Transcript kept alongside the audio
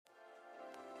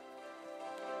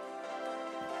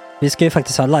Vi ska ju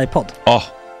faktiskt ha livepodd. Ja,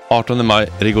 18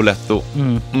 maj, Rigoletto.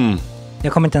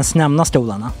 Jag kommer inte ens nämna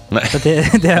stolarna. Nej. För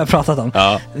det har jag pratat om.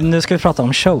 Ja. Nu ska vi prata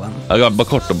om showen. Ja, bara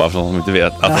kort då, bara för de som inte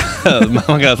vet.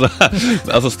 Man kan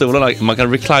alltså stolarna, man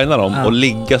kan reclina dem och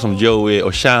ligga som Joey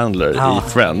och Chandler i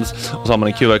Friends. Och så har man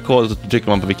en QR-kod och så trycker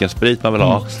man på vilken sprit man vill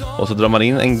ha. Och så drar man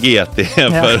in en GT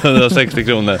för 160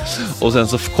 kronor. Och sen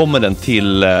så kommer den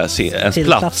till ens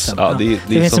plats. Ja, det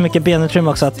finns så mycket benutrymme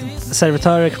också att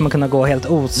servitörer kommer kunna gå helt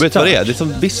ostört. Vet du vad det är? Det är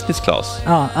som business class.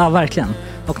 Ja, verkligen.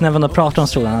 Och när man då pratar om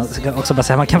stolarna så kan jag också bara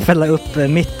säga att man kan fälla upp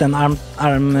mitten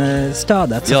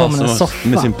armstödet så får man en soffa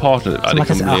med sin partner. Ja, det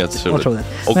kommer bli helt otroligt.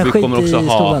 Och men vi kommer också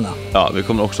stolarna. vi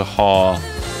kommer också ha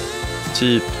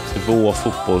typ 2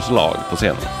 fotbollslag på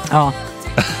scenen. Ja.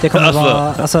 Det kommer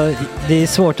vara, alltså det är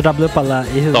svårt att rabbla upp alla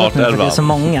i huvudet nu för det är så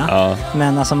många. Ja.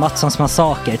 Men alltså Mattssons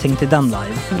massaker, tänk till den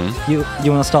live.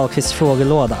 Jonas Dahlqvists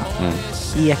frågelåda.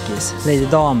 Ekis, Lady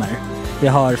Damer. Vi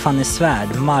har Fanny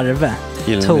Svärd, Marve,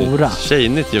 Tora.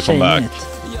 Tjejnytt gör comeback.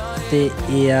 Det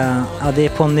är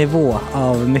på en nivå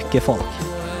av mycket folk.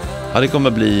 Ja, det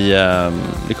kommer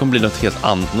bli något helt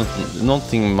annat.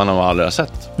 Någonting man har aldrig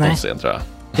sett på scen, tror jag.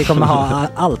 Vi kommer ha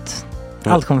allt.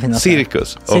 Allt kommer finnas.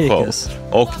 Cirkus.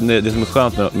 Och det som är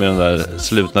skönt med de där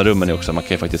slutna rummen är också att man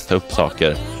kan ju faktiskt ta upp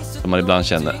saker som man ibland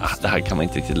känner det här kan man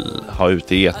inte riktigt ha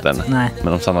ute i etern. Nej.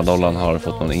 Men om Sanna Dollan har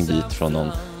fått någon invit från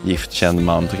någon giftkänd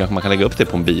man så kanske man kan lägga upp det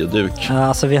på en bioduk. Ja,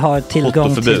 alltså vi har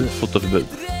tillgång till fotoförbud.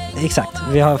 Exakt,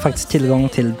 vi har faktiskt tillgång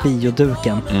till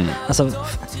bioduken. Alltså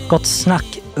gott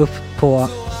snack upp på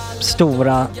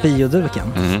stora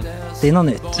bioduken. Det är något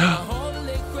nytt.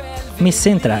 Missa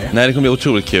inte det här. Nej, det kommer bli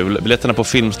otroligt kul. Biljetterna på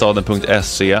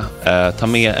filmstaden.se. Ta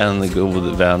med en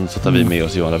god vän så tar vi med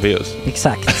oss Johan Rabaeus.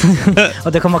 Exakt.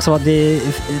 Och det kommer också vara det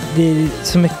är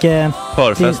så mycket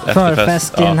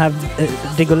förfest i den här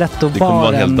Rigoletto-baren. Det kommer vara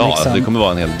en hel dag. Liksom. Det kommer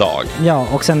vara en hel dag. Ja,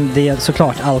 och sen det är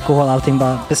såklart alkohol, allting.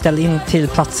 Bara beställ in till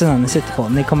platserna ni sitter på.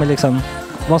 Ni kommer liksom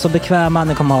vara så bekväma,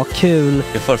 ni kommer ha kul.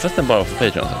 Är förfesten bara för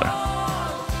Patreon eller?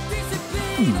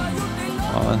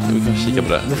 Ja, vi kan kika på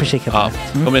det. Vi får kika på det.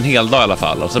 Det kommer en hel dag i alla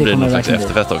fall. Och så blir det någon slags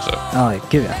efterfest också. Ja,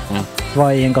 gud ja.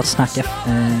 Vad är en gott snack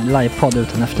livepodd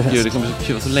utan efterfest? Gud, det kommer bli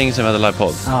kul. Så länge sedan vi hade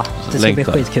livepodd. Ja, det ska bli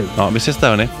skitkul. Ja, vi ses där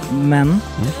hörni. Men,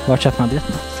 vart köper man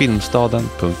biljetterna?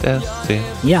 Filmstaden.se.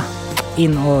 Ja,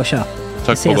 in och köp.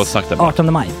 Tack på gott snack där.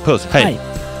 18 maj. Puss, hej.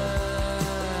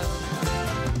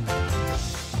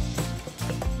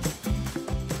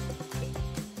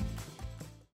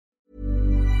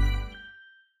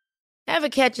 Ever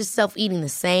catch yourself eating the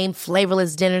same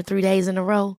flavorless dinner 3 days in a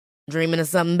row? Dreaming of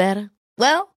something better?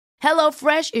 Well,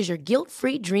 HelloFresh is your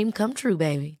guilt-free dream come true,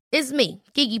 baby. It's me,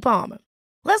 Keke Palmer.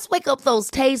 Let's wake up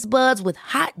those taste buds with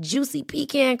hot, juicy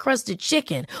pecan-crusted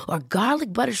chicken or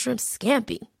garlic butter shrimp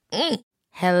scampi.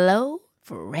 Hello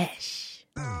Fresh.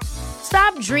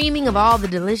 Stop dreaming of all the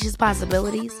delicious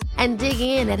possibilities and dig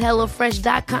in at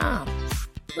HelloFresh.com.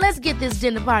 Let's get this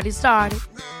dinner party started.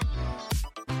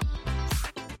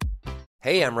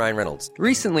 Hey, I'm Ryan Reynolds.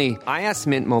 Recently, I asked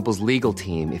Mint Mobile's legal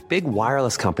team if big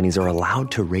wireless companies are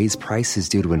allowed to raise prices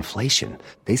due to inflation.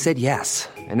 They said yes.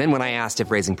 And then when I asked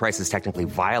if raising prices technically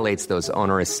violates those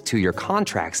onerous 2-year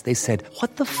contracts, they said,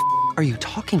 "What the f*** are you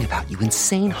talking about, you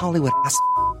insane Hollywood ass?"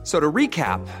 So to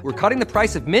recap, we're cutting the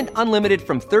price of Mint Unlimited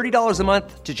from $30 a month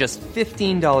to just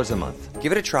 $15 a month.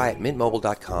 Give it a try at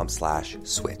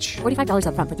mintmobile.com/switch. $45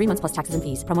 up front for 3 months plus taxes and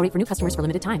fees. Promo rate for new customers for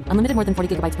limited time. Unlimited more than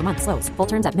 40 gigabytes per month. Slows full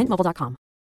terms at mintmobile.com.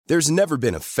 There's never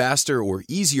been a faster or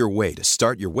easier way to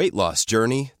start your weight loss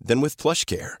journey than with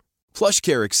PlushCare.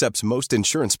 PlushCare accepts most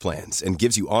insurance plans and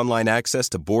gives you online access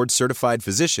to board-certified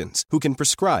physicians who can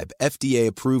prescribe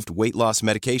FDA-approved weight loss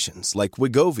medications like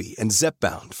Wegovy and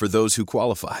Zepbound for those who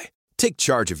qualify. Take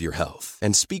charge of your health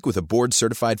and speak with a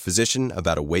board-certified physician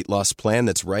about a weight loss plan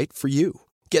that's right for you.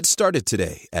 Get started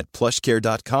today at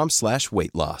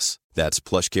plushcare.com/weightloss. That's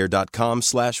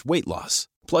plushcare.com/weightloss.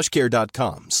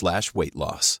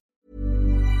 plushcare.com/weightloss.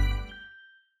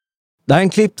 Det här är en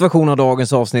klippt version av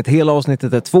dagens avsnitt. Hela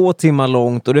avsnittet är 2 timmar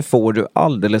långt och det får du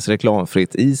alldeles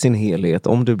reklamfritt i sin helhet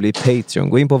om du blir Patreon.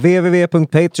 Gå in på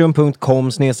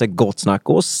www.patreon.com/gottsnack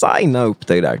och signa upp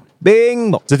dig där.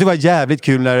 Bing! Så det var jävligt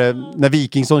kul när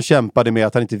Wikingsson kämpade med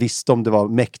att han inte visste om det var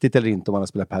mäktigt eller inte om han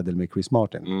spelade paddel med Chris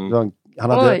Martin.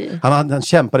 Han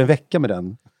kämpade en vecka med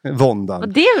den våndan. Och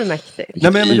det är väl mäktigt?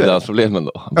 Nej, men problemen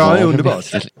då. Ja, det är underbart.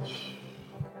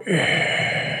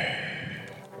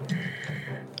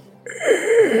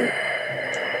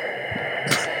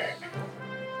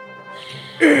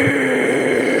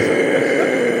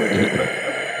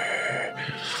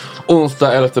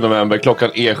 Onsdag 11 november,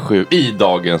 klockan är 7 i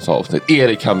dagens avsnitt.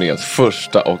 Erik Hamréns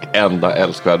första och enda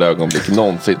älskvärda ögonblick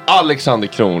någonsin. Alexander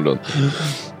Kronlund.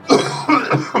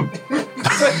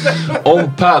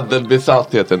 Om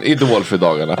paddelbesattheten, Idol för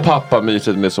dagarna,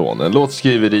 pappamyset med sonen,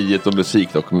 låtskriveriet och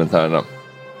musikdokumentärerna.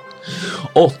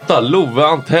 8. Love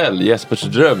Antell, Jespers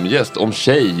drömgäst om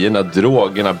tjejerna,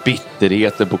 drogerna,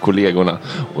 bitterheten på kollegorna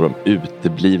och de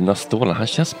uteblivna stålarna. Han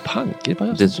känns pankig.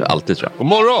 Det tror jag alltid, tror jag. God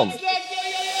morgon!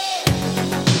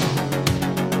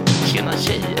 Tjena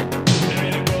tjejer.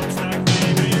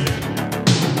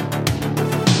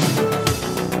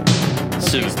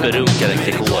 Superrunkaren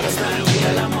Gregor.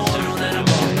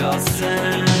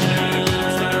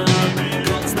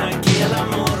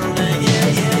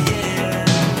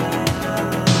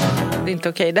 Det är inte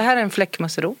okej. Det här är en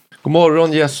fläckmussero. God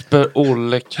morgon Jesper,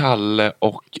 Olle, Kalle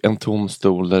och en tom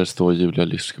stol där det står Julia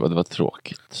Lyskova. Det var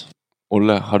tråkigt.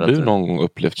 Olle, har du någon gång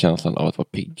upplevt känslan av att vara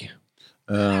pigg?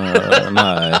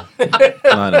 Nej.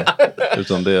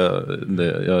 Utan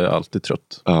jag är alltid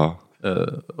trött. Ja.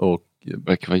 Och det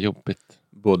verkar vara jobbigt.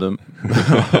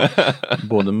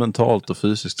 Både mentalt och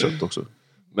fysiskt trött också.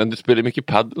 Men du spelar mycket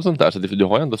paddel och sånt där, så du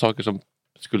har ju ändå saker som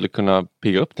skulle kunna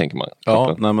pigga upp, tänker man.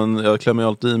 Ja, nej, men jag klämmer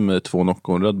alltid i med 2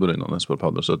 knock-on Red Bull innan jag spelar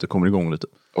paddel så att det kommer igång lite.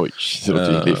 Oj, det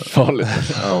låter ju farligt.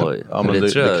 Oj. Ja, men det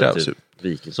tror jag krävs typ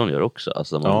Wikingsson gör också.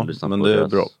 Alltså, ja, men det är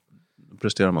bra. Då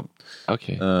presterar man.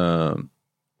 Okej.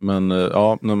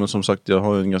 Men som sagt, jag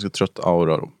har en ganska trött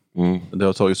aura då. Mm. Det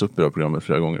har tagits upp i det här programmet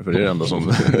flera gånger, för det är det enda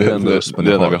som det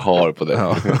är enda vi har på det.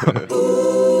 Ja.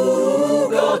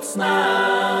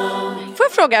 Får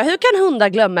jag fråga, hur kan hundar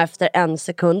glömma efter 1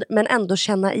 sekund men ändå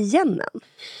känna igen en?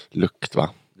 Lukt, va?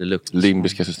 Det lukt.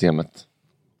 Limbiska systemet.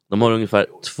 De har ungefär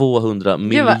 200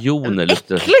 miljoner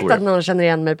lukter. Äckligt att någon känner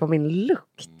igen mig på min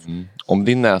lukt. Mm. Om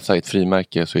din näsa är ett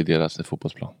frimärke så är deras ett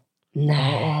fotbollsplan.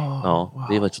 Nej. Ja,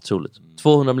 det var otroligt.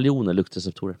 200 miljoner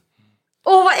luktreceptorer.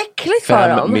 Åh, vad äckligt för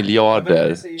dem. 5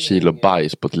 miljarder kilo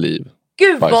bajs på ett liv.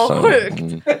 Gud, vad sjukt.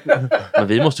 Mm. Men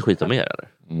vi måste skita mer, eller?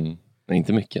 Mm. Men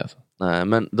inte mycket, alltså. Nej,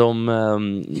 men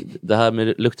det här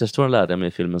med luktreceptorer lärde jag mig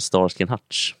i filmen Starsky &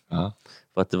 Hutch. Ja.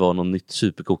 För att det var någon nytt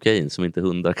superkokain som inte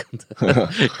hundar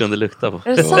kunde lukta på.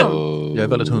 Är det sant? Jag är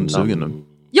väldigt hundsugen nu.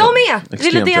 Jag med!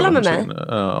 Vill du dela med mig?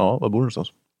 Ja, var bor du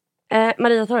någonstans?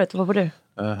 Mariatorget, var bor du?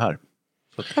 Här.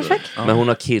 Perfekt. Men hon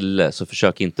har kille, så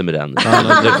försök inte med den.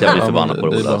 Jag blir förbannad på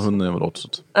det. Det är bara hunden jag vill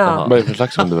åt. Vad är det för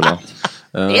slags hund du vill ha?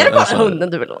 Är det bara hunden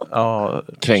du vill åt? Ja,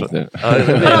 kränkt nu.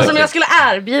 Men som jag skulle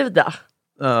erbjuda.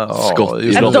 Skott i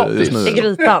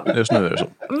grytan. Just nu är det så.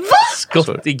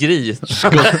 Skott i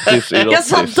grytan. Jag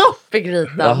sa dopp i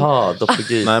grytan. Jaha, dopp i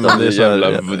grytan. Nej,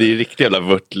 men det är riktigt jävla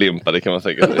vörtlimpa, det kan man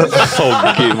säga.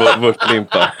 Soggy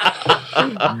vörtlimpa.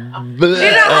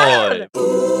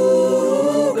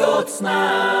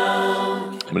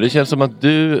 Men det känns som att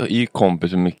du är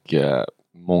kompis med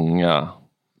många.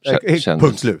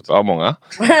 Punkt slut. Ja, många.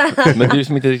 Men du är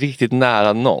som inte riktigt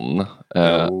nära någon.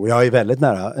 Jo, jag är väldigt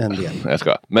nära en del. Jag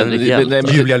ska. Men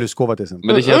Julia Lyskova till exempel.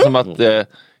 Men det känns som att...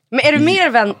 Men är du mer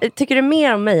vän? Tycker du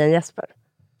mer om mig än Jesper?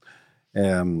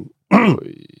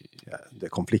 Det är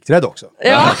konflikträdd också.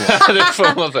 Ja. Det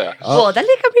får man säga. Båda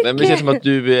lika mycket. Nej, men det känns som att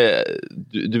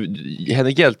du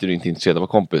Henrik Hjelt är du inte intresserad av att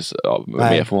vara kompis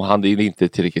med. För han är inte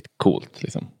tillräckligt coolt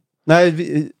liksom.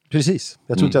 Nej, precis.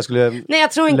 Jag tror inte jag skulle. Nej,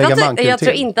 jag tror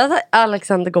inte att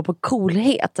Alexander går på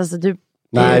coolhet. Alltså du.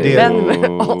 Nej, det är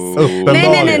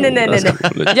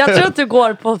Nej. Jag tror att du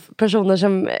går på personer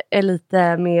som är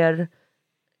lite mer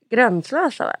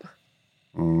gränslösa, väl?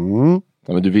 Mm.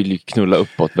 Ja, men du vill ju knulla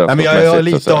uppåt. Nej, men jag är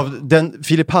lite av den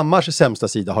Filip Hammars sämsta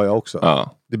sida har jag också.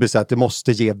 Ja. Det blir så att det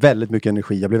måste ge väldigt mycket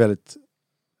energi. Jag blir väldigt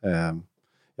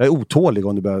jag är otålig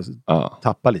om du börjar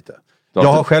tappa lite.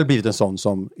 Jag har själv blivit en sån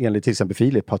som enligt till exempel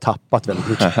Filip har tappat väldigt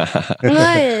mycket.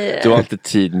 Nej. Du har inte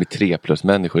tid med 3+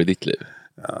 människor i ditt liv.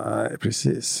 Nej,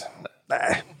 precis.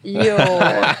 Nej. Jo.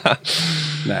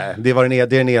 Nej, det är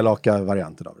den elaka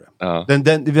varianten av det. Ja.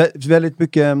 Den väldigt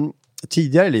mycket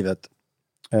tidigare i livet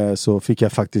så fick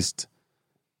jag faktiskt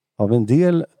av en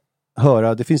del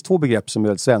höra, det finns 2 begrepp som är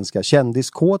väldigt svenska,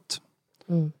 kändiskåt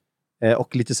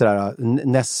och lite sådär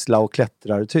näsla och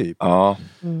klättrar typ. Ja.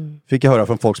 Fick jag höra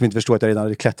från folk som inte förstår att jag redan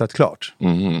hade klättrat klart.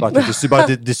 Bara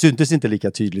det syntes inte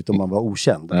lika tydligt om man var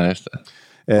okänd. Nej, just det.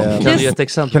 Kan du ge ett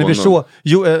exempel? Kan det förstå?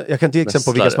 Jo, jag kan inte ge exempel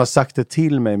på vilka som har sagt det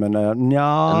till mig, men en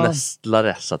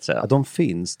nästlare, så att säga. Ja, de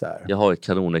finns där. Jag har ett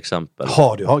kanonexempel.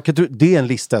 Har du? Det är en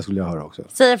lista jag skulle höra också.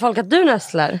 Säger folk att du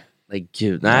nästlar? Nej,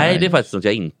 gud. Nej, det är faktiskt något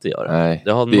jag inte gör. Nej.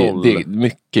 Det har det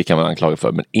mycket kan man anklaga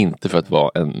för, men inte för att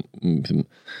vara en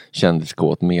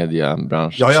kändiskåt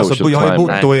mediebransch. Ja, alltså, jag har ju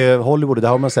bott då i Hollywood och där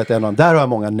har man sett en annan. Där har jag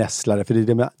många nässlare, för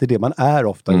det är det man är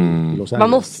ofta i Los Angeles. Man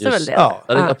måste väl det? Ja,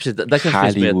 precis. Där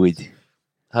kanske finns med.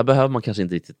 Här behöver man kanske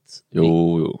inte riktigt...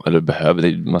 Jo, eller behöver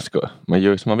det. Man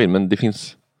gör som man vill, men det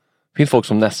finns folk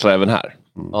som nästlar även här.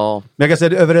 Ja. Men jag kan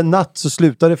säga att över en natt så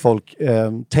slutade folk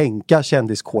tänka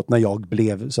kändiskåt när jag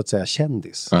blev så att säga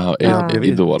kändis.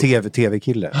 Idol.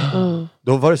 TV-kille.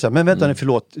 Då var det så här, men vänta nu,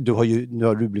 förlåt, nu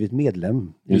har du blivit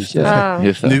medlem. Just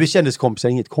det. Nu är kändiskompisar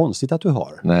inget konstigt att du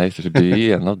har. Nej, för du är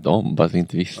ju en av dem, bara att vi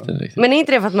inte visste det riktigt. Men är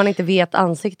inte det för att man inte vet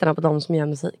ansiktena på de som gör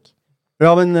musik?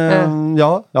 Ja, men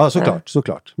ja,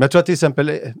 såklart. Men jag tror att till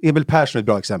exempel Emil Persson är ett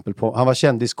bra exempel på. Han var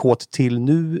kändiskåt till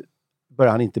nu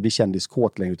börjar han inte bli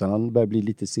kändiskåt längre, utan han börjar bli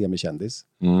lite semikändis.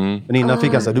 Men innan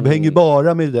fick han säga, du hänger ju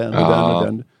bara med den och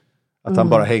den. Att han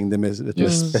bara hängde med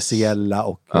speciella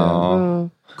och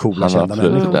coola kända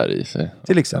människor. Där i sig.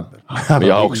 Till exempel. Men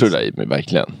jag har också det där i mig,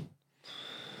 verkligen.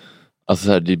 Alltså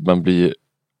så här, man blir...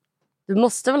 Du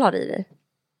måste väl ha det i dig?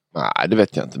 Nej, det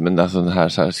vet jag inte. Men alltså det här,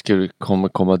 så här ska du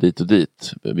komma dit och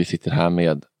dit. Vi sitter här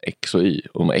med X och Y.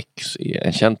 Om X är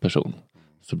en känd person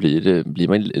så blir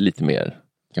man lite mer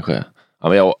kanske... Ja,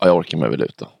 men jag orkar mig väl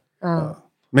ut då. Ja.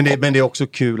 Men det är också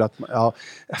kul att...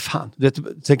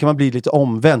 Sen kan man bli lite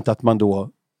omvänt att man då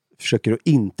försöker att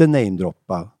inte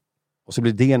namedroppa. Och så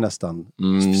blir det nästan...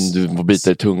 Du får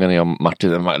bita i tungan i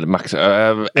Martin, Max.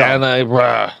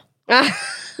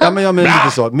 Ja, men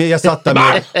lite så. Men jag satt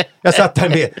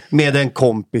där med en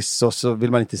kompis och så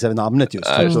vill man inte säga namnet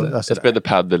just. Jag spelade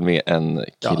paddel med en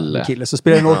kille. Så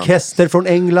spelar en orkester från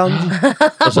England.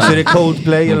 Och så är det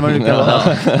Coldplay eller vad det kan vara.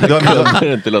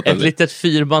 Ett litet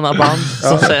fyrbannaband,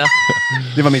 så att säga.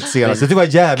 Det var mitt senaste. Det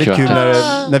var jävligt kul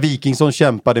när Wikingsson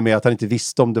kämpade med att han inte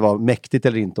visste om det var mäktigt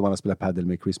eller inte om han hade spelat paddel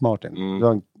med Chris Martin.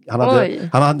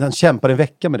 Han kämpade en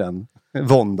vecka med den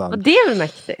våndan. Och det är väl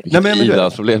mäktigt? Nej, men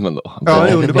idrottsproblemen då. Ja, det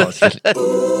är underbart.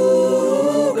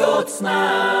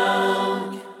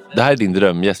 Det här är din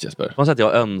drömgäst, Jesper. Man säger att jag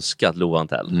har önskat Lova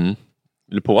Antell. Vill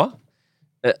du på?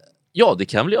 Ja, det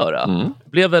kan väl göra.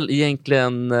 Blev väl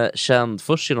egentligen känd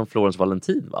först genom Florence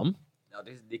Valentin, va? Ja,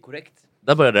 det är korrekt.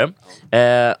 Där började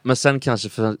det. Men sen kanske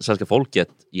för svenska folket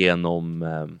genom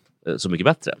Så mycket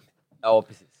bättre. Ja,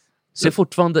 precis. Ser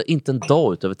fortfarande inte en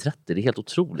dag ut över 30. Det är helt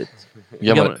otroligt.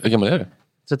 Hur gammal är du?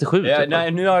 37. Ja,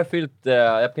 nej, nu har jag fyllt...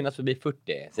 jag pinnas förbi 40.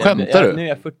 Skämtar du? Nu är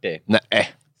jag 40. Nej.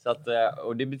 Så att,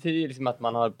 och det betyder ju liksom att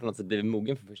man har på något sätt blivit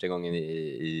mogen för första gången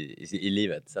i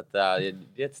livet. Så att,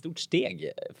 det är ett stort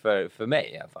steg för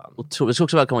mig i alla fall. Otroligt. Jag ska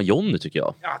också välkomna Jonny, tycker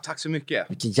jag. Ja, tack så mycket.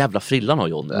 Vilken jävla frillan har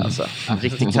Jonny, alltså. En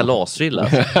riktig kalasfrilla.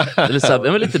 Eller så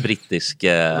här, lite brittisk.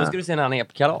 Nu ska du se när han är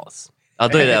på kalas. Ja,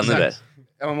 då är det ännu det.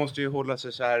 Ja, man måste ju hålla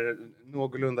sig så här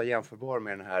någorlunda jämförbar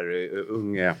med den här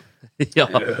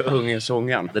unge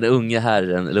sången. Den unge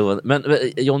herren. Men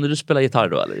Jonny, du spelar gitarr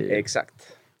då, eller? Exakt.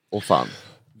 Åh fan.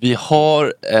 Vi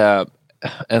har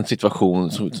en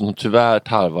situation som tyvärr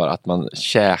tarvar att man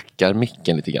käkar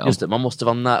micken lite grann. Just det, man måste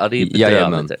vara nära. Det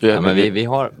är men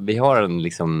vi har den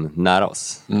liksom nära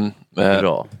oss.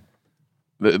 Bra.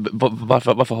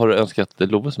 Varför har du önskat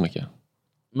Love så mycket?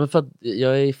 Men för att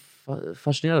jag är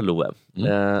fascinerad av Love.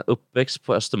 Uppväxt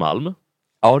på Östermalm.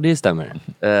 Ja, det stämmer.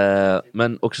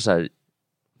 Men också så här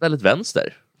väldigt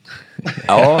vänster.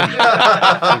 Ja.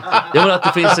 Jag menar att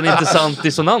det finns en intressant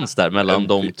dissonans där mellan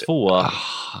de två.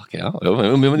 Men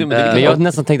jag har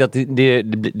nästan tänkt att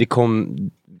det kom...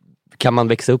 Kan man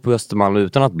växa upp på Östermalm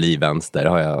utan att bli vänster,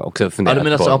 har jag också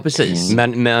funderat på. Ja, precis.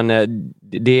 Men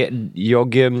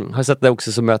jag har sett det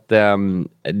också som att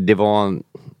det var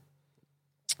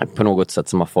på något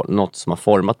sätt något som har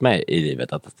format mig i livet,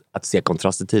 att se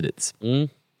kontraster tidigt.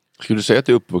 Skulle du säga att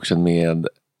du är uppvuxen med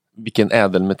vilken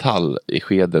ädelmetall i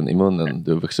skeden i munnen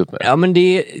du vuxit upp med? Ja, men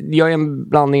jag är en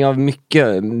blandning av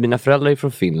mycket. Mina föräldrar är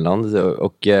från Finland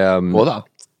och båda?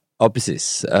 Ja,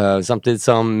 precis. Samtidigt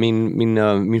som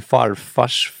min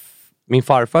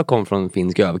farfar kom från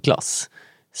finsk överklass.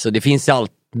 Så det finns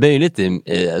allt möjligt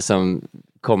som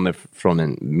kommer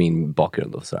från min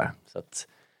bakgrund och sådär. Så att,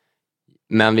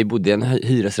 men vi bodde i en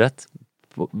hyresrätt,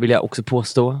 vill jag också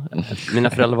påstå. Mina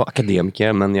föräldrar var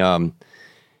akademiker, men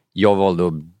jag valde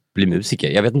att bli musiker.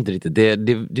 Jag vet inte riktigt.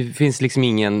 Det finns liksom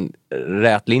ingen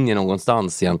rät linje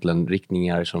någonstans egentligen,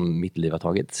 riktningar som mitt liv har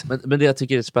tagit. Men det jag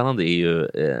tycker är spännande är ju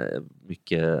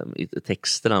mycket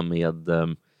texterna med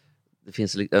det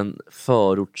finns en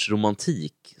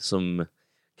förortsromantik som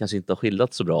kanske inte har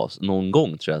skildrat så bra någon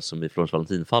gång, tror jag, som i Florence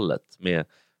Valentin-fallet med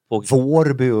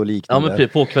Vårby och liknande. Ja, men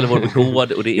på kvällen Vårby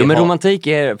gård och det är men romantik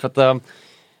är för att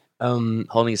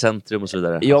Haninge centrum och så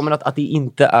vidare. Ja, men att det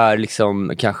inte är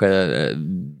liksom kanske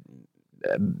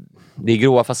det är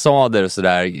gråa fasader och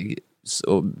sådär,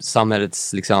 och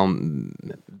samhällets liksom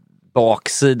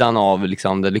baksidan av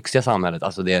liksom det lyxiga samhället,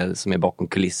 alltså det som är bakom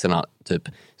kulisserna typ,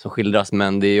 som skildras,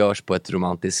 men det görs på ett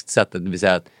romantiskt sätt, det vill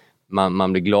säga att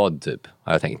man blir glad typ,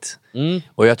 har jag tänkt.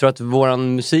 Och jag tror att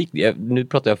våran musik, nu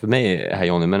pratar jag för mig här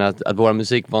Johnny, men att våran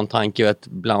musik var en tanke att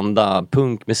blanda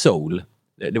punk med soul.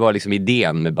 Det var liksom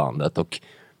idén med bandet, och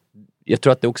jag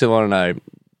tror att det också var den där,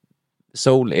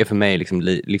 soul är för mig liksom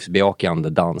livsbejakande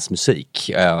dansmusik,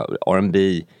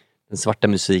 R&B, den svarta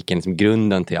musiken, liksom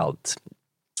grunden till allt.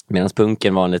 Medan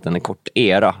punken var en kort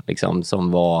era liksom,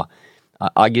 som var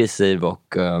aggressiv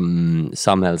och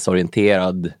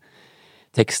samhällsorienterad.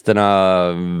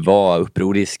 Texterna var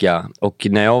upproriska, och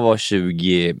när jag var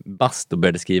 20 bast och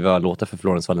började skriva låtar för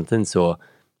Florence Valentin så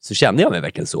kände jag mig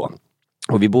verkligen så.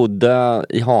 Och vi bodde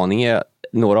i Haninge,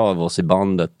 några av oss i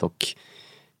bandet, och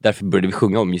därför började vi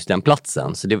sjunga om just den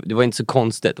platsen. Så det var inte så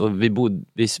konstigt, och vi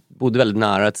bodde väldigt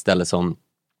nära ett ställe som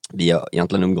vi har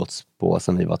egentligen umgåtts på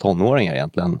sedan vi var tonåringar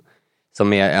egentligen.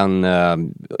 Som är en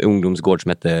ungdomsgård som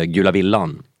heter Gula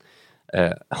Villan.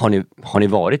 Har ni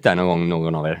varit där någon gång,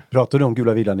 någon av er? Pratar du om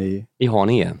Gula Villan i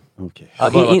Haninge? Okay.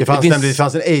 Det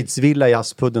fanns en AIDS-villa i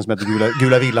Aspudden som heter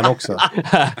Gula Villan också.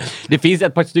 Det finns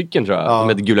ett par stycken tror jag som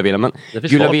heter Gula Villan. Men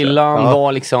Gula Villan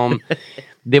var liksom...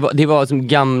 Det var som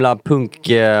gamla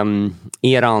punk-eran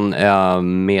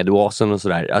med Oasen och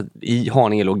sådär. I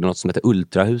Haninge låg det något som heter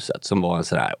Ultrahuset, som var en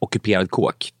sådär ockuperad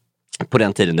kåk. På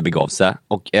den tiden det begav sig.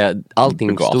 Och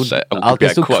allting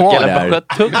stod kvar där.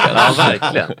 Ja,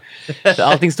 verkligen.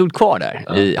 Allting stod kvar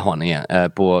där i Haninge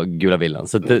på Gula Villan.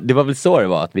 Så det var väl så det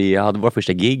var, att vi hade vår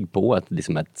första gig på ett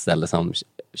ställe som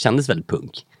kändes väldigt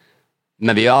punk.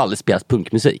 Men vi har aldrig spelat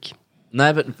punkmusik.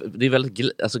 Nej, det är väldigt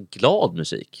glad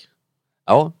musik.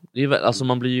 Ja. Det är alltså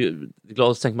man blir ju glad,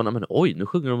 och så tänker man, men oj, nu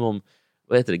sjunger de om,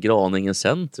 vad heter det, Graningens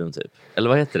centrum typ. Eller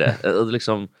vad heter det?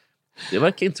 Liksom, det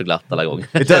verkar inte så glatt alla gånger.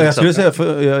 Jag skulle säga,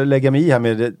 för jag lägger mig i här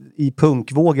med det, i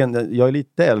punkvågen, jag är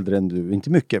lite äldre än du, inte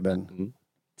mycket, men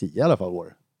 10 i alla fall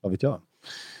år, vad vet jag.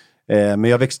 Men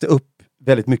jag växte upp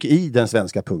väldigt mycket i den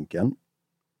svenska punken.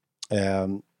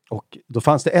 Och då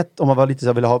fanns det om man var lite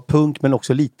så ville ha punk men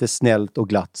också lite snällt och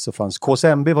glatt, så fanns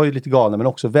KSMB var ju lite galna men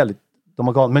också väldigt, de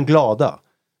var galna men glada.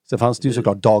 Sen fanns det ju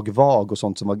såklart Dag Vag och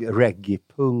sånt som var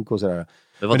reggae-punk och sådär.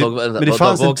 Men det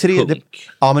fanns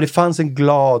men det fanns en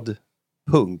glad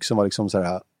punk som var liksom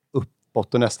sådär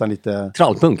uppåt och nästan lite...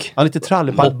 Trallpunk? Ja, lite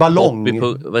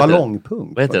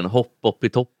ballongpunk. Vad heter den? Hopp upp i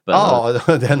toppen? Ja,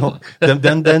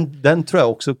 den tror jag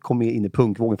också kom med in i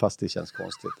punkvågen, fast det känns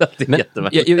konstigt. Men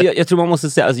jag tror man måste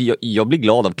säga, alltså, jag blir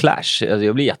glad av Clash. Alltså,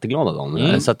 jag blir jätteglad av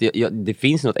dem. Så att det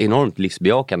finns något enormt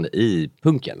livsbejakande i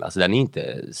punken. Alltså, den är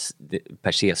inte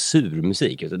per se sur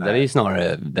musik, utan den är ju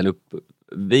snarare, den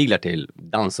uppviglar till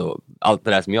dans och allt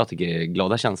det där som jag tycker är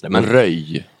glada känslor. Men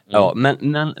röj. Ja,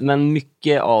 men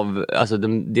mycket av alltså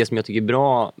det som jag tycker är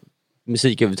bra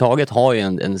musik överhuvudtaget har ju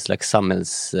en slags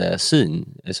samhällssyn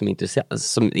som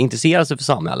intresserar sig för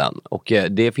samhällen. Och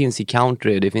det finns i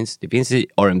country, det finns i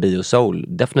R&B och soul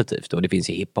definitivt, och det finns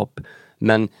i hiphop.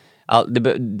 Men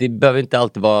det behöver inte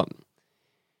alltid vara...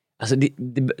 Alltså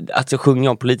att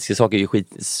sjunga om politiska saker är ju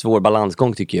skitsvår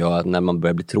balansgång tycker jag, när man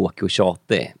börjar bli tråkig och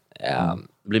tjatig.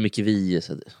 Det blir mycket vi.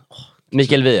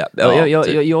 Mikael Wiehe.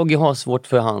 Jag har svårt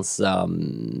för hans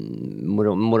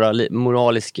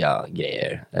moraliska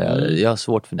grejer. Jag har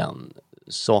svårt för den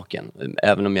saken.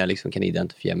 Även om jag liksom kan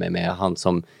identifiera mig med han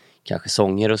som kanske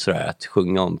sånger och sådär, att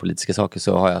sjunga om politiska saker,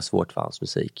 så har jag svårt för hans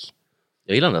musik.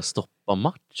 Jag gillar den där Stoppa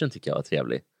matchen, tycker jag var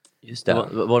trevlig. Just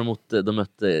det. De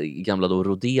mötte gamla då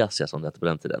Rhodesia som det hette på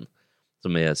den tiden,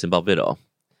 som är Zimbabwe idag.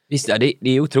 Visst, det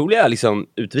är otroliga liksom,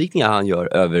 utvikningar han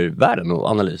gör över världen och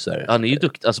analyser. Han är ju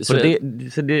duktig. Alltså, så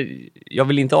jag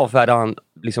vill inte avfärda han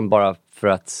liksom bara för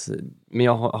att... Men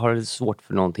jag har svårt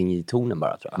för någonting i tonen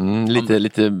bara, tror jag.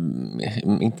 Lite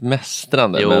inte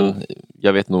mästrande, men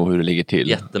jag vet nog hur det ligger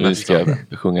till. Nu ska jag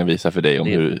sjunga visa för dig om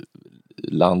hur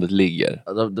landet ligger.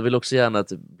 Jag vill också gärna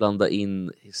att blanda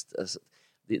in... Alltså,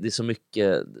 det är så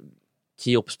mycket...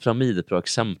 Keops pyramid är ett bra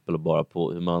exempel bara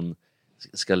på hur man...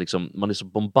 ska liksom, man är så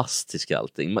bombastisk i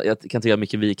allting. Jag kan tycka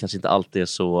mycket vi kanske inte alltid är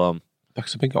så...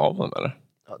 Dags att bygga av honom, eller?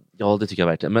 Ja, det tycker jag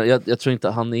verkligen. Men jag tror inte,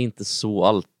 han är inte så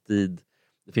alltid...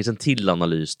 Det finns en till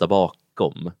analys där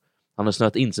bakom. Han har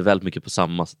snöat in sig väldigt mycket på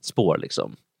samma spår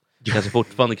liksom. Kanske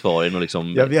fortfarande kvar i någon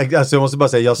liksom... Jag måste bara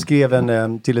säga, jag skrev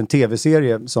till en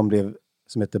tv-serie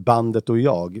som heter Bandet och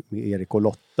jag, med Erik och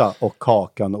Lotta och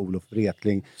Kakan och Olof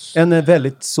Wretling. En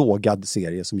väldigt sågad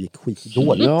serie som gick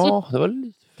skitdåligt. Ja, det var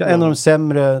lite... En av de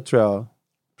sämre, tror jag,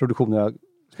 produktionerna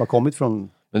har kommit från...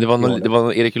 Men det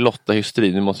var Erik och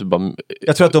Lotta-hysteri. Nu måste bara...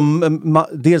 Jag tror att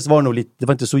dels var det nog lite, det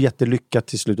var inte så jättelyckat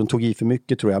till slut. De tog i för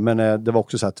mycket tror jag. Men det var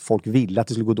också så att folk ville att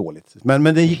det skulle gå dåligt. Men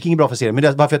det gick inget bra för serien.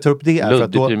 Men varför jag tar upp det är för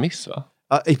att då... premiss, va?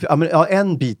 Ja,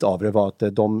 en bit av det var att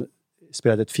de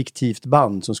spelade ett fiktivt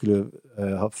band som skulle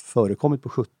ha förekommit på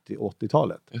 70- och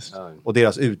 80-talet. Och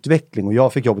deras utveckling. Och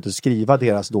jag fick jobbet att skriva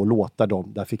deras då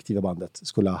låtar där fiktiva bandet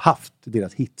skulle ha haft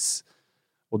deras hits.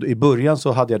 Och då, i början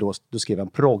så hade jag då skrev en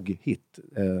prog-hit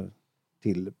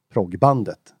till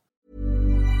progbandet.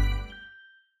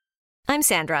 I'm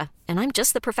Sandra, and I'm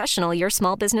just the professional your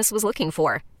small business was looking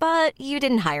for. But you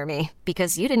didn't hire me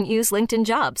because you didn't use LinkedIn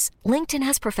Jobs. LinkedIn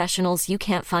has professionals you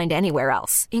can't find anywhere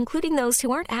else, including those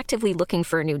who aren't actively looking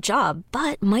for a new job,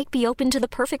 but might be open to the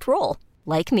perfect role,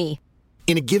 like me.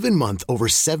 In a given month, over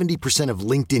 70% of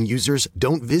LinkedIn users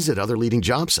don't visit other leading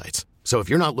job sites. So if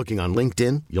you're not looking on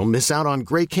LinkedIn, you'll miss out on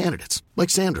great candidates like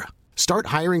Sandra.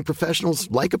 Start hiring professionals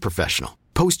like a professional.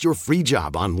 Post your free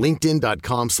job on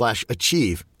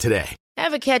linkedin.com/achieve today.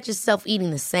 Ever catch yourself eating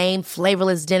the same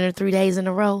flavorless dinner 3 days in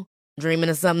a row?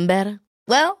 Dreaming of something better?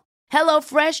 Well,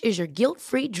 HelloFresh is your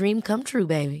guilt-free dream come true,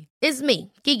 baby. It's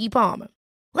me, Keke Palmer.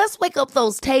 Let's wake up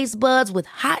those taste buds with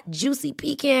hot, juicy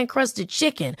pecan-crusted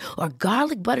chicken or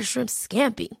garlic butter shrimp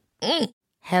scampi.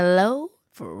 Hello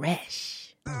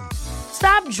Fresh.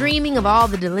 Stop dreaming of all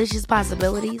the delicious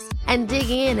possibilities and dig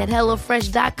in at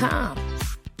HelloFresh.com.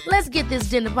 Let's get this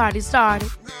dinner party started.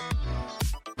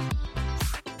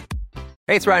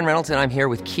 Hey, it's Ryan Reynolds, and I'm here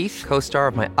with Keith, co-star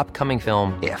of my upcoming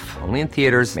film, If, only in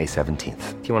theaters May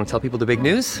 17th. Do you want to tell people the big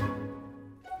news?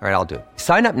 All right, I'll do it.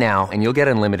 Sign up now and you'll get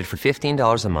unlimited for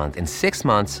 $15 a month and 6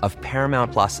 months of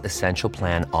Paramount Plus Essential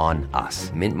Plan on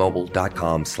us.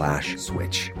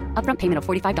 MintMobile.com/switch. Upfront payment of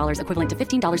 $45 equivalent to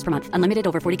 $15 per month. Unlimited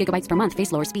over 40 gigabytes per month.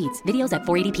 Face lower speeds. Videos at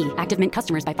 480p. Active Mint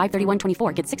customers by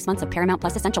 531.24 get 6 months of Paramount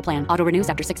Plus Essential Plan. Auto renews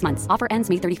after 6 months. Offer ends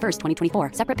May 31st,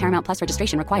 2024. Separate Paramount Plus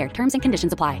registration required. Terms and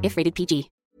conditions apply if rated PG.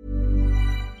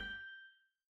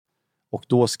 Och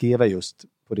då skrev jag just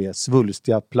på det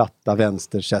svulstiga, platta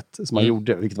vänstersätt som man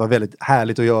gjorde. Vilket var väldigt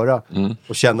härligt att göra.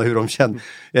 Och känna hur de kände.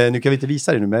 Nu kan vi inte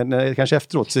visa det nu, men kanske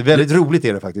efteråt. Så väldigt roligt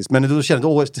är det faktiskt. Men då kände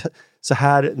jag, så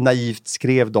här naivt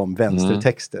skrev de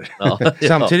vänstertexter.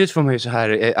 Samtidigt får man ju så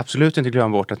här absolut inte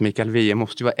glömma bort att Mikael Wiehe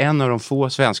måste ju vara en av de få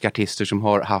svenska artister som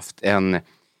har haft en,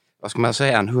 vad ska man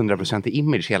säga, en 100%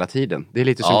 image hela tiden. Det är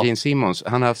lite som Gene Simmons.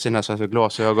 Han har haft sina så här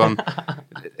glasögon,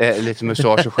 lite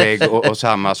mustasch och skägg och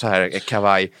samma så här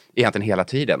kavaj egentligen hela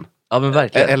tiden. Ja, men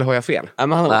verkligen. Eller har jag fel? Ja,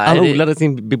 men han odlade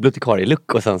sin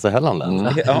bibliotekarie-look och sen så höll han den.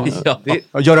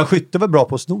 Göran Skytte var bra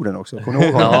på snoren också. Kommer du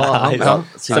ihåg honom?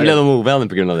 Sen blev de ovänner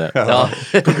på grund av det.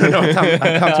 På grund av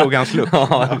att han tog hans look.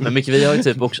 Men Micke Wiehe har ju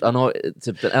typ också, han har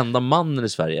typ den enda mannen i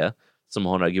Sverige som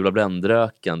har den här gula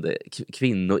brändrökande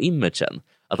kvinnoimagen.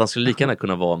 Att han skulle lika gärna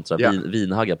kunna vara en sån här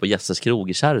vinhagga på Jesses krog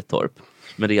i Kärrtorp.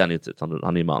 Men det är han ju inte,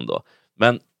 han är ju man då.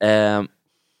 Men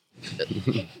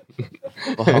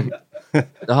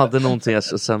jag hade någonting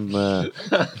sen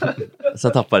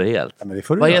tappade det helt.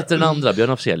 Vad heter den andra? Björn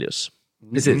Afzelius.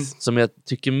 Precis. Som jag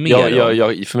tycker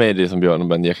mer för mig är det som Björn,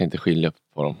 men jag kan inte skilja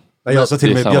på dem. Jag sa till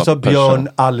och med, jag sa Björn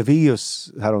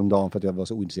Alveus häromdagen för att jag var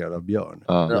så ointresserad av Björn.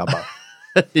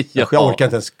 Jag orkar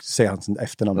inte ens säga hans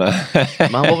efternamn.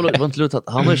 Men han var inte lutat,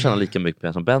 han har ju tjänat lika mycket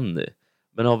pengar som Benny.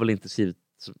 Men har väl inte skrivit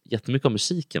så jättemycket om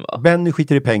musiken, va? Benny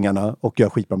skiter i pengarna och gör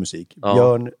skitbra musik.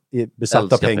 Björn är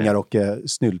besatt av pengar och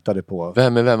snyltade på...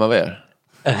 Vem är vem av er?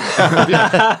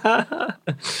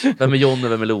 Vem är John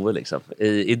och vem är Loe liksom?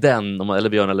 I den, eller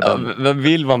Björn eller Benny. Vem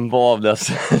vill man vara av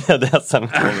dessa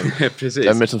Precis.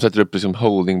 Vem är det som sätter upp liksom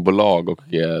holdingbolag och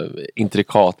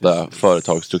intrikata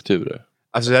företagsstrukturer?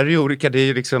 Alltså det är ju olika, det är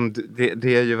ju liksom,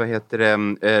 det är ju, vad heter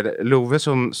det, Love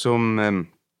som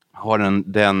har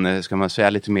den, ska man säga,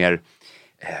 lite mer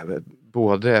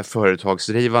både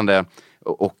företagsdrivande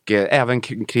och även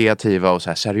kreativa och så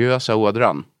här seriösa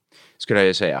ådran, skulle jag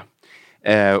ju säga.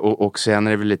 Och sen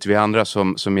är det väl lite vi andra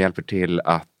som hjälper till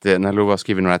att när Love har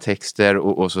skrivit några texter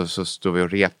och så står vi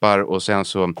och repar och sen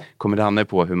så kommer Danne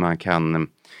på hur man kan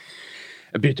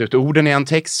byta ut orden i en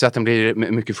text så att den blir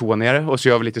mycket fånigare och så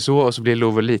gör vi lite så och så blir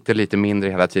Love lite mindre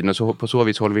hela tiden och så på så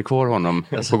vis håller vi kvar honom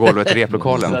på golvet i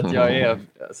replokalen.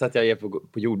 så att jag är på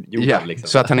jorden liksom.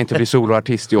 Så att han inte blir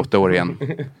soloartist i 8 år igen.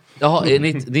 Jaha, är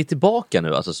ni tillbaka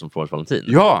nu alltså som Florence Valentin?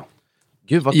 Ja.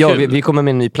 Gud vad kul. Vi kommer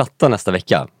med en ny platta nästa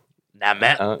vecka.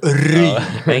 Nämen.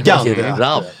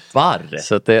 Rabbar.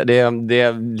 Så att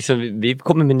det liksom, vi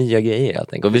kommer med nya grejer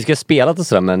helt enkelt. Och vi ska spela och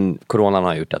sådär, men coronan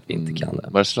har gjort att vi inte kan det.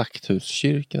 Var det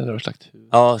Slakthuskyrkan eller var det Slakthus?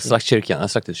 Ja, Slaktkyrkan.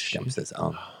 Slakthhuskyrkan, precis.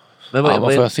 Ja. Men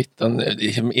vad får jag sitta?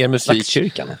 Er musik...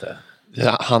 Slaktkyrkan heter det.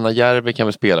 Hanna Järvi kan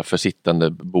väl spela för sittande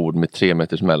bord med 3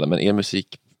 meters mellan, men är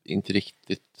musik inte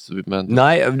riktigt... Men...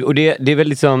 Nej, och det är väl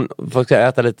liksom, folk ska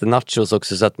äta lite nachos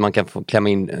också så att man kan få klämma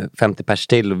in 50 pers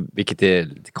till, vilket är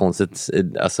lite konstigt.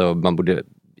 Alltså man borde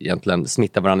egentligen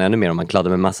smitta varandra ännu mer om man kladdar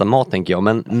med massa mat, tänker jag.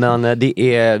 Men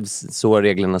det är så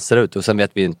reglerna ser ut. Och sen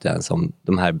vet vi inte ens om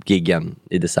de här giggen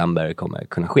i december kommer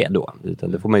kunna ske då.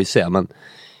 Utan det får man ju se. Men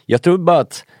jag tror bara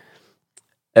att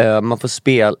man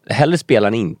får hellre spela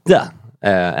än inte.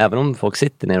 Även om folk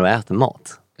sitter ner och äter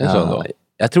mat.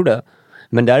 Jag tror det.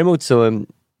 Men däremot så,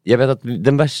 jag vet att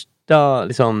den värsta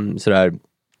liksom, sådär,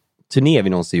 turné vi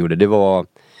någonsin gjorde, det var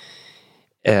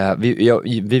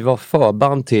vi var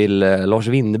förband till Lars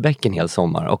Winnerbäck en hel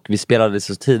sommar och vi spelade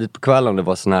så tidigt på kvällen. Det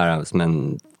var sån här som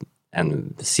en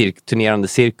turnerande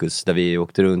cirkus där vi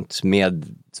åkte runt med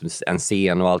en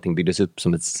scen och allting byggdes upp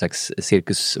som ett slags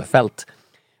cirkusfält.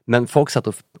 Men folk satt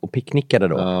och picknickade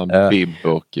då. Bibb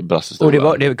och brassestolar.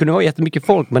 Och det kunde vara jättemycket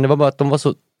folk, men det var bara att de var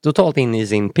så totalt inne i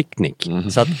sin picknick.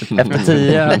 Så att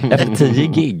efter 10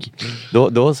 gig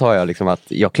då sa jag liksom att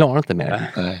jag klarar inte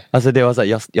mer. Alltså det var så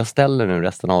här, jag ställer nu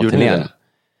resten av turnén.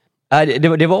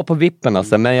 Det var på vippen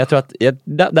alltså, men jag tror att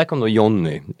där kom då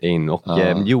Johnny in och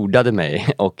jordade mig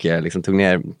och liksom tog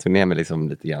ner mig liksom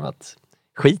lite grann att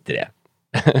skit i det.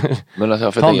 Men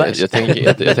alltså,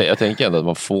 jag tänker ändå att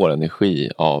man får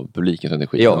energi av publikens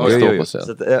energi. Ja,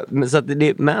 så att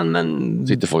det, men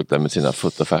sitter folk där med sina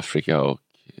Foot of Africa och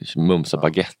mumsa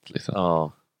baguette liksom.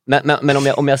 Ja. Men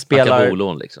om jag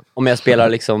spelar liksom. Om jag spelar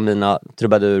liksom mina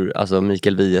trubadur, alltså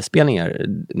Mikael Wiehe spelningar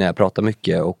när jag pratar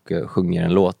mycket och sjunger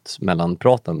en låt mellan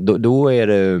praten, då är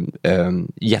det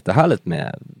jättehärligt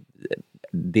med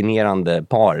dinerande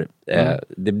par.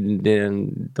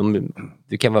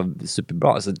 Det kan vara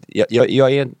superbra. Så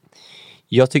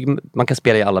jag tycker man kan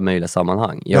spela i alla möjliga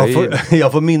sammanhang.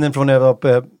 Jag får minnen från när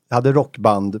jag hade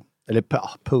rockband eller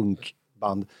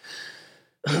punkband.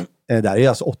 Där är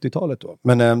alltså 80-talet då.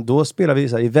 Men då spelade vi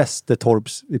så här i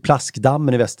Västertorps, i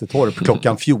Plaskdammen i Västertorp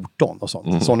klockan 14 och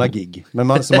sånt. Sådana gig. Men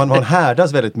man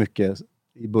härdas väldigt mycket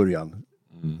i början.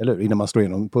 Eller innan man slår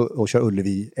igenom och kör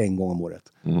Ullevi en gång om året.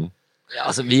 Ja,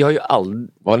 alltså vi har ju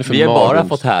vi har bara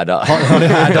fått härda.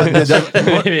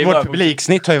 Vårt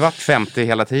publiksnitt har ju varit 50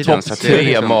 hela tiden. Topp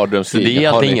 3 mardrömsliga. Det är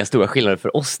alltid inga stora skillnader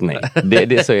för oss, nej.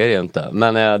 Det så är det ju inte.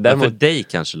 Men däremot för dig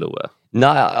kanske, Loe. Nej,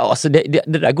 alltså det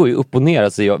där går ju upp och ner.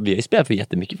 Alltså vi har ju spelat för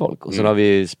jättemycket folk. Och sen har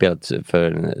vi spelat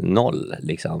för 0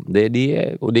 liksom.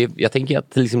 Jag tänker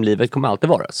att liksom, livet kommer alltid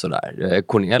vara sådär.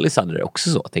 Cornelis hade det också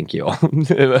så, tänker jag.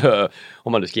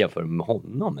 Om man nu ska jämföra med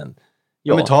honom, men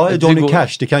ja, men ta Johnny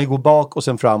Cash, det kan ju gå bak och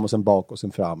sen fram och sen bak och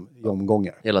sen fram i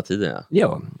omgångar. Hela tiden,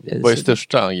 ja. Vad är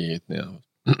största giget ni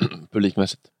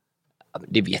publikmässigt?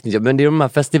 Det vet inte jag, men det är de här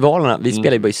festivalerna. Vi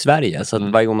spelar ju bara i Sverige, så att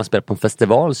varje gång man spelar på en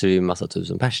festival så är det ju en massa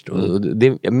tusen pers.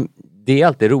 Det är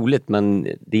alltid roligt, men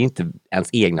det är inte ens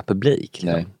egna publik.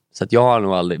 Liksom. Så att vi har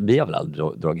väl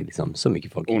aldrig dragit liksom, så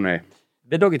mycket folk. Nej.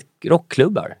 Vi har dragit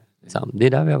rockklubbar. Liksom. Det är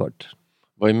där vi har varit.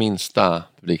 Vad är minsta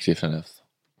publiksiffran?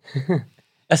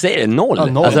 Jag säger det, 0. Ja,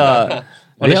 0. Alltså,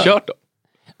 har ni kört då?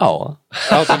 Ja.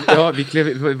 Alltså,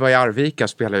 vi var i Arvika och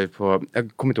spelade vi på,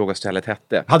 jag kommer inte ihåg vad stället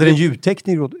hette. Hade det en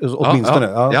ljudteknik åtminstone?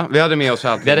 Ja, vi hade med oss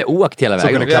allt. Vi hade åkt hela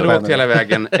vägen. Vi hade åkt hela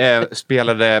vägen.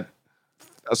 Spelade,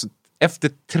 alltså,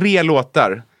 efter 3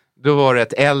 låtar, då var det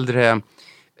ett äldre,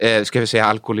 ska vi säga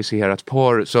alkoholiserat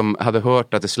par som hade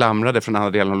hört att det slamrade från andra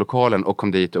delen av lokalen och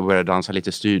kom dit och började dansa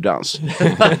lite styrdans.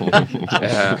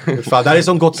 Fan, det här är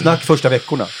som gott snack första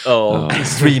veckorna.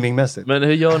 Streamingmässigt. Men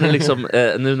hur gör ni liksom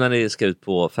nu när ni ska ut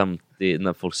på 50,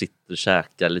 när folk sitter och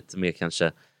käkar lite mer,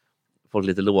 kanske folk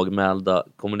lite lågmälda,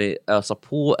 kommer ni ösa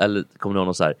på eller kommer ni ha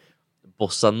någon så här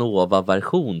bossa nova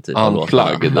version typ av låten?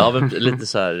 Ja, men lite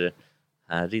så här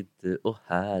är du och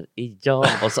här är jag.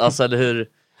 Och så, alltså, eller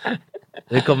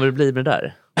hur kommer det bli med det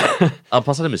där?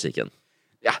 Anpassade musiken?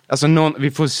 Ja, alltså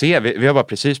vi får se. Vi har bara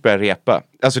precis börjat repa.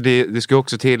 Alltså det ska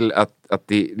också till att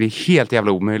det är helt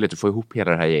jävla omöjligt att få ihop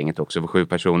hela det här gänget också för 7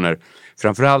 personer.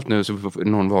 Framförallt nu så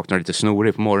någon vaknar lite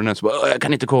snorig på morgonen så bara, jag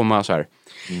kan inte komma så här.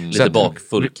 Lite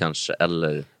bakfull kanske,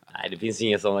 eller? Nej, det finns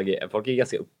inga sådana grejer. Folk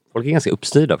är ganska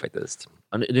uppstyrda faktiskt.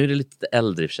 Ja, nu är det lite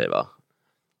äldre i och för sig, va?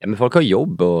 Ja, men folk har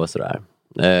jobb och sådär.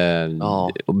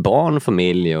 Och barn och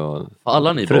familj och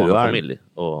alla ni barn och familj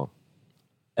och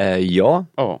ja,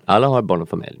 alla har barn och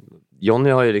familj. Johnny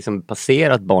har ju liksom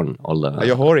passerat barnåldern. Ja,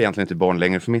 jag har egentligen inte barn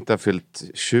längre, för mitt har fyllt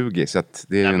 20 så att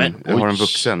det är jag har en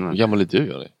vuxen. Hur gammal är du,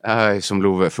 Johnny? Som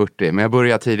Love 40, men jag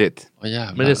börjar tidigt.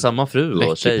 Men det är samma fru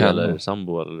och tjej eller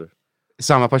sambo eller?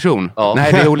 Samma person? Ja.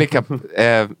 Nej, det är olika.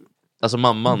 Alltså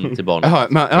mamman till barnet.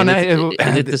 Jaha,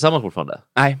 är ni tillsammans fortfarande?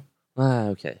 Nej.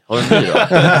 Nej, okej. Har du en ny då?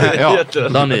 Ja.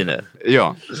 Du har en ny nu?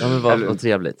 Ja. Ja, men vad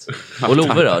trevligt. Och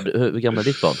Love då? Hur gammal är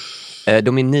ditt barn?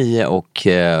 De är 9 och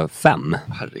 5.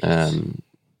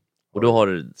 Och då har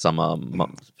du samma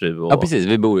fru? Och... Ja, precis.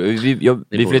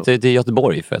 Vi flyttade till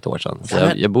Göteborg för ett år sedan. Så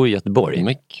jag bor i Göteborg.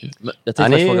 Men jag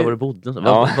tänkte fråga var du bodde.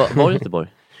 Var i Göteborg?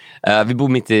 Vi bor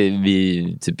mitt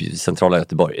i typ centrala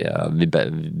Göteborg. Vid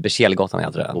Berzelgatan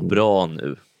heter det. Och bra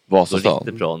nu.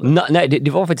 Vasastan. Nej,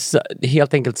 det var faktiskt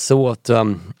helt enkelt så att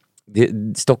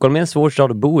Stockholm är en svår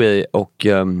stad att bo i och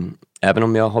även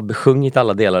om jag har besjungit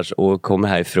alla delar och kommer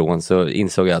härifrån så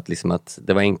insåg jag att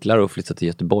det var enklare att flytta till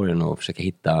Göteborg än att försöka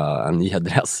hitta en ny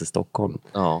adress i Stockholm.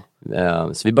 Ja.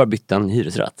 Så vi bara bytte en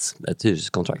hyresrätt, ett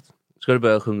hyreskontrakt. Ska du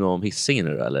börja sjunga om Hisingen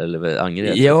nu eller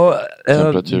Angered? Ja,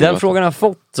 den frågan har jag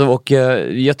fått och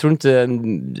jag tror inte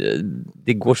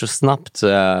det går så snabbt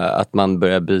att man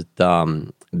börjar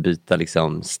byta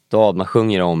liksom stad man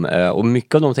sjunger om. Och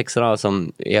mycket av de texterna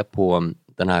som är på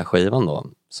den här skivan då,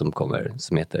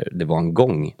 som heter Det var en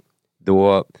gång,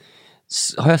 då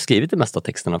har jag skrivit det mesta av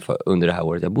texterna under det här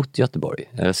året. Jag har bott i Göteborg.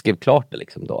 Jag skrev klart det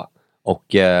liksom då.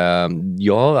 Och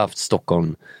jag har haft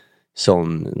Stockholm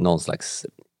som någon slags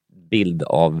bild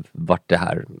av vart det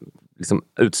här liksom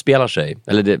utspelar sig.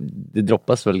 Eller det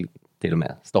droppas väl till och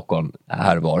med Stockholm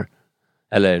här var.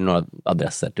 Eller några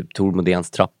adresser, typ Tor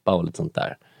Modéns trappa och lite sånt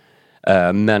där.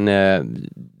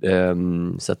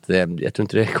 Så att jag tror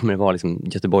inte det kommer att vara liksom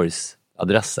Göteborgs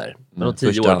adresser. Men om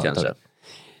 10 år kanske? Ja,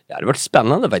 det har varit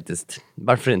spännande faktiskt.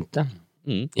 Varför inte?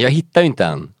 Jag hittar ju inte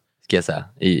än, ska jag säga,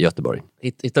 i Göteborg.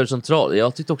 Hittar du centralt?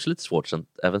 Jag tyckte också lite svårt,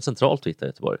 även centralt att hitta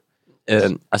Göteborg.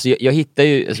 Alltså jag hittar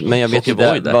ju, men jag vet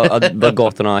inte vad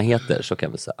gatorna heter, så kan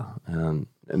jag väl säga.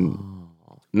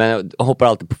 Men jag hoppar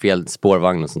alltid på fel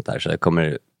spårvagn och sånt där, så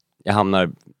jag hamnar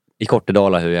i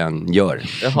Kortedala hur jag än gör.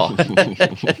 Jaha.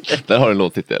 Där har du en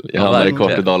låttitel. Jag hamnar i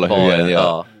Kortedala hur jag än gör.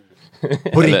 Ja.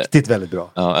 På riktigt väldigt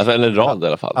bra. Ja, alltså, eller en rad i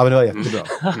alla fall. Ja, men det var jättebra.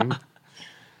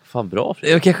 Fan bra.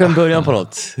 Det är kanske en början på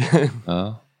något.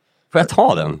 Ja. Får jag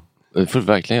ta den? Det får du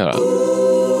verkligen göra.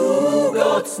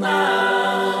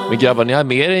 Men grabbar, ni har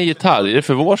med er en gitarr. Är det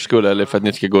för vår skull eller för att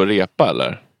ni ska gå och repa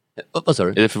eller? Vad sa du?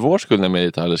 Är det för vår skull när med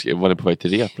gitarr eller var ni på väg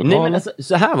till rep? Nej, men alltså,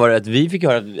 så här var det att vi fick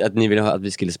höra att ni ville att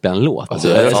vi skulle spela en låt. Alltså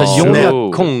John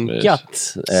har konkat.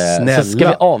 Så ska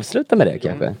vi avsluta med det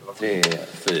kanske? 3,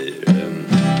 4...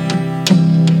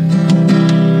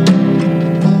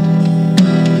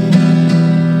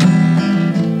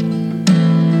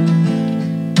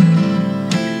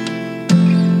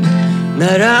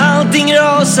 När allting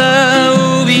rasar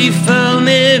och vi föll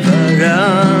med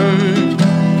varann,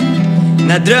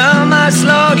 när drömmar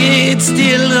slagits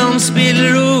till de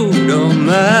spillror de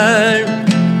är,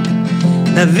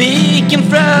 när viken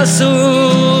frös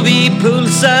och vi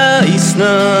pulsade i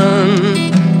snön,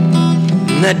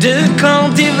 när du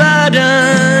kom till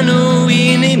världen och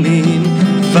in i min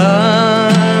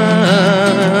famn.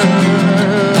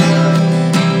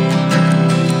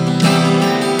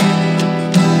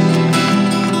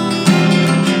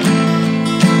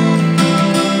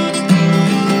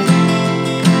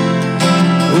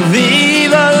 Vi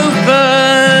var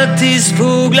uppe tills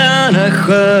fåglarna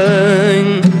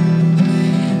sjöng,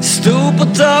 stod på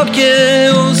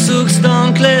taket och såg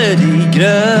stan klädd i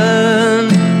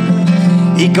grön,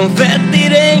 i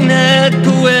konfettiregnet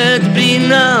på ett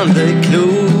brinnande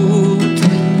klot,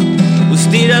 och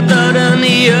stirrat döden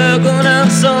i ögonen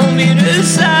som vi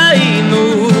rusade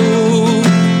emot.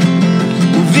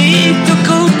 Och vi tog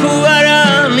kort på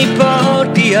varann i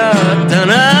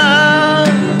partyhattarna,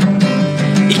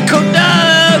 korta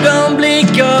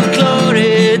ögonblick av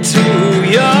klarhet tror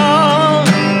jag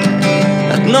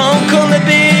att någon kommer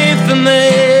be för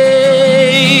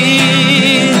mig,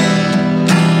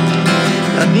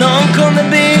 att någon kommer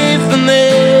be för mig.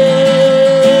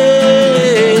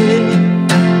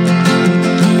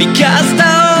 Vi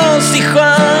kastar oss i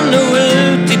sjön och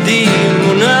ut i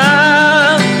dimmorna,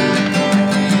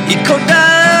 i korta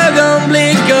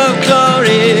ögonblick av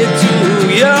klarhet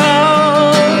tror jag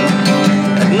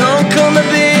kommer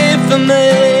be för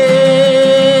mig,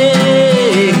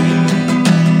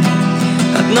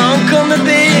 att någon kommer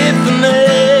be för mig.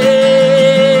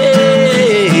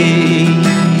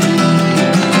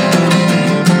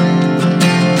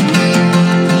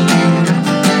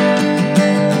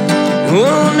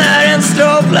 Och när en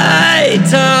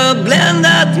strobe-light har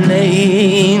bländat mig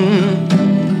in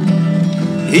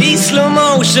i slow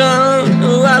motion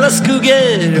och alla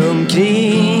skuggor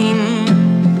omkring,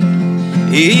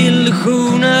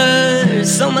 illusioner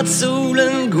som att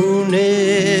solen går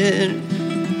ner,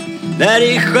 där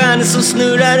det är stjärnor som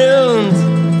snurrar runt,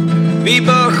 vi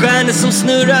bara stjärnor som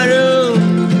snurrar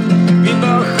runt, vi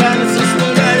bara stjärnor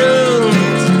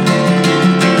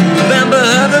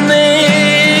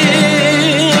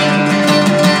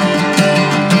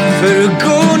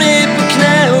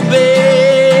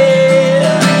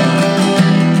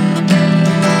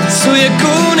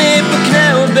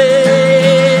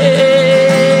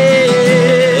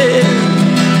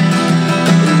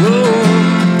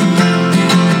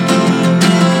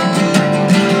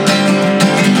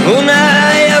Och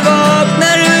när jag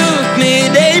vaknar upp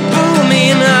med dig på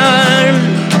min arm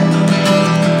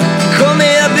kommer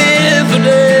jag be för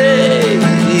dig,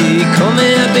 kommer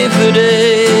jag be för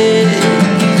dig.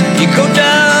 I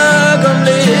korta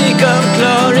ögonblick av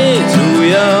klarhet tror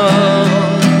jag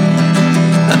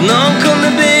att någon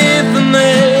kommer be för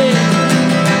mig,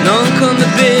 någon kommer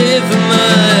be för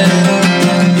mig.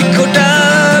 I korta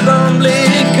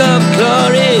ögonblick av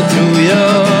klarhet tror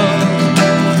jag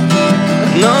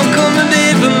att någon kommer be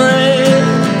för mig.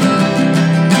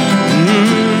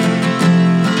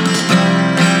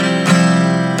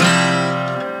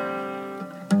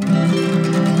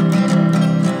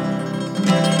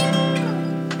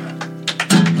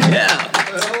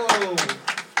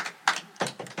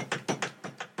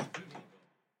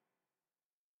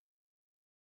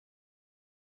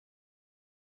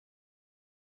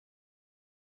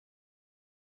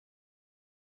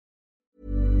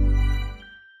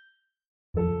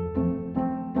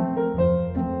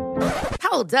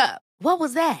 Hold up. What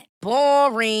was that?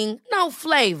 Boring. No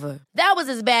flavor. That was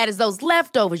as bad as those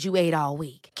leftovers you ate all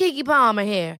week. Keke Palmer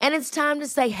here, and it's time to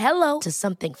say hello to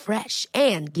something fresh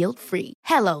and guilt-free.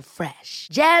 Hello Fresh.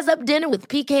 Jazz up dinner with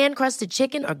pecan-crusted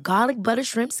chicken or garlic butter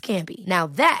shrimp scampi. Now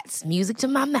that's music to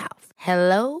my mouth.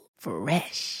 Hello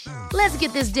Fresh. Let's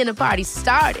get this dinner party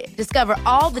started. Discover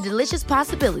all the delicious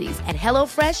possibilities at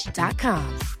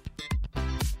hellofresh.com.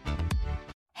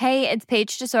 Hey, it's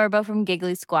Paige DeSorbo from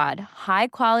Giggly Squad. High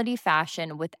quality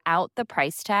fashion without the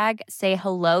price tag. Say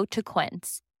hello to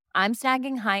Quince. I'm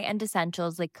snagging high-end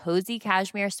essentials like cozy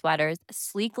cashmere sweaters,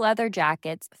 sleek leather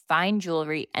jackets, fine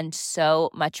jewelry, and so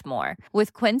much more.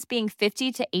 With Quince being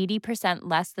 50 to 80%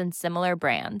 less than similar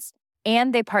brands.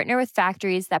 And they partner with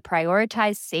factories that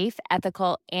prioritize safe,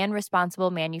 ethical, and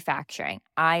responsible manufacturing.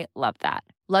 I love that.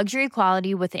 Luxury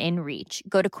quality within reach.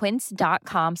 Go to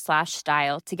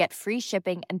quince.com/style to get free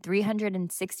shipping and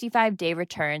 365-day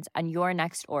returns on your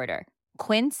next order.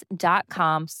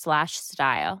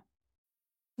 Quince.com/style.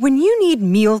 When you need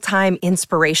mealtime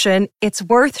inspiration, it's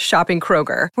worth shopping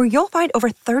Kroger, where you'll find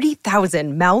over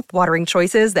 30,000 mouth-watering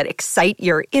choices that excite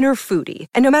your inner foodie.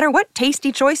 And no matter what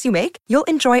tasty choice you make, you'll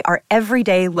enjoy our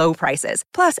everyday low prices,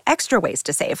 plus extra ways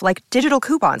to save, like digital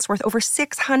coupons worth over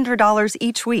 $600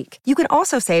 each week. You can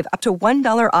also save up to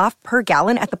 $1 off per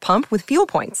gallon at the pump with fuel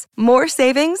points. More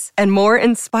savings and more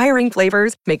inspiring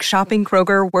flavors make shopping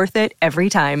Kroger worth it every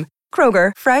time.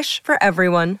 Kroger, fresh for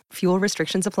everyone. Fuel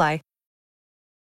restrictions apply.